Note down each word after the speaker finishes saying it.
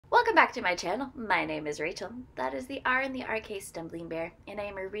Welcome back to my channel. My name is Rachel. That is the R in the RK Stumbling Bear, and I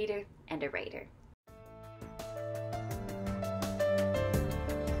am a reader and a writer.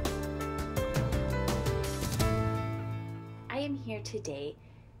 I am here today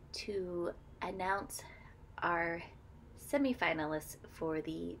to announce our semifinalists for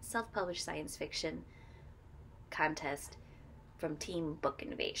the self-published science fiction contest from Team Book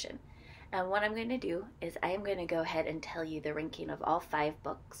Invasion. And what I'm going to do is I am going to go ahead and tell you the ranking of all 5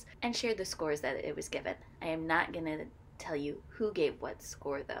 books and share the scores that it was given. I am not going to tell you who gave what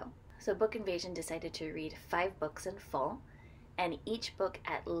score though. So Book Invasion decided to read 5 books in full, and each book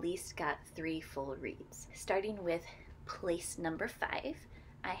at least got 3 full reads. Starting with place number 5,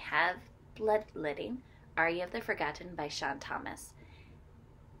 I have Bloodletting, Aria of the Forgotten by Sean Thomas.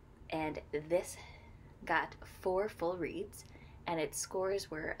 And this got 4 full reads, and its scores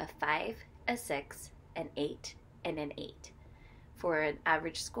were a 5, a 6, an 8, and an 8, for an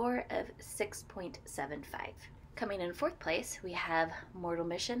average score of 6.75. Coming in 4th place, we have Mortal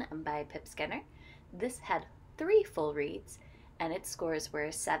Mission by Pip Skinner. This had 3 full reads, and its scores were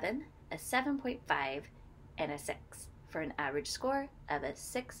a 7, a 7.5, and a 6, for an average score of a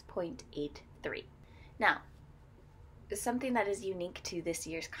 6.83. Now, something that is unique to this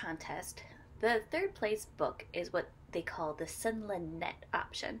year's contest, the 3rd place book is what they call the Sunland Net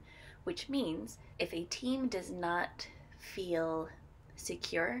option, which means if a team does not feel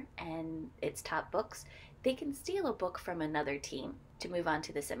secure in its top books, they can steal a book from another team to move on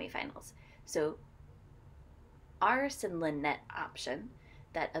to the semifinals. So our Sunland Net option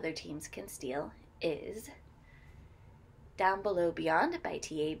that other teams can steal is Down Below Beyond by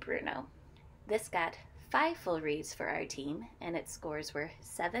T.A. Bruno. This got 5 full reads for our team, and its scores were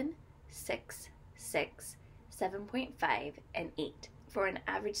 7, 6, 6, 7.5, and 8, for an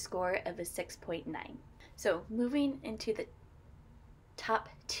average score of a 6.9. So moving into the top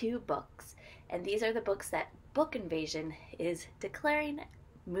 2 books, and these are the books that Book Invasion is declaring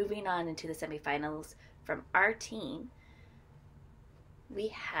moving on into the semifinals from our team. We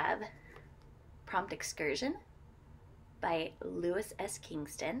have Prompt Excursion by Lewis S.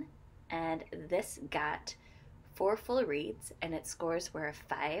 Kingston, and this got 4 full reads, and its scores were a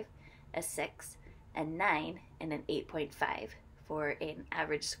 5, a 6, a 9, and an 8.5, for an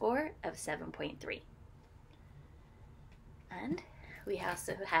average score of 7.3. And we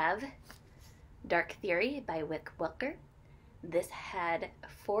also have Dark Theory by Wick Welker. This had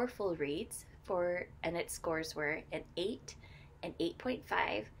 4 full reads, and its scores were an 8, an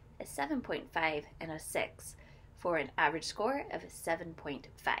 8.5, a 7.5, and a 6, for an average score of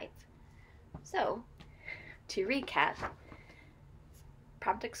 7.5. So, to recap,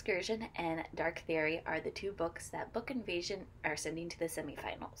 Prompt Excursion and Dark Theory are the 2 books that Book Invasion are sending to the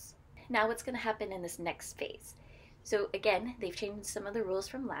semifinals. Now what's going to happen in this next phase? So again, they've changed some of the rules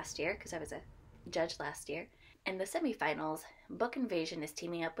from last year, because I was a judge last year. In the semifinals, Book Invasion is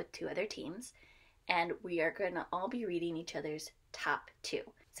teaming up with 2 other teams, and we are going to all be reading each other's top 2.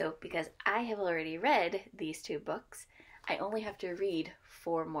 So because I have already read these 2 books, I only have to read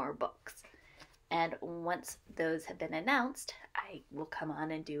 4 more books. And once those have been announced, I will come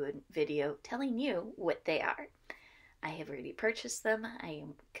on and do a video telling you what they are. I have already purchased them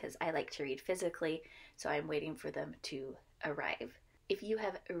because I like to read physically, so I'm waiting for them to arrive. If you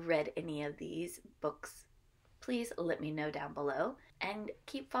have read any of these books, please let me know down below, and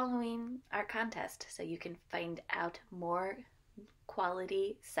keep following our contest so you can find out more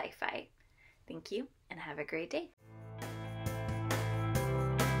quality sci-fi. Thank you, and have a great day.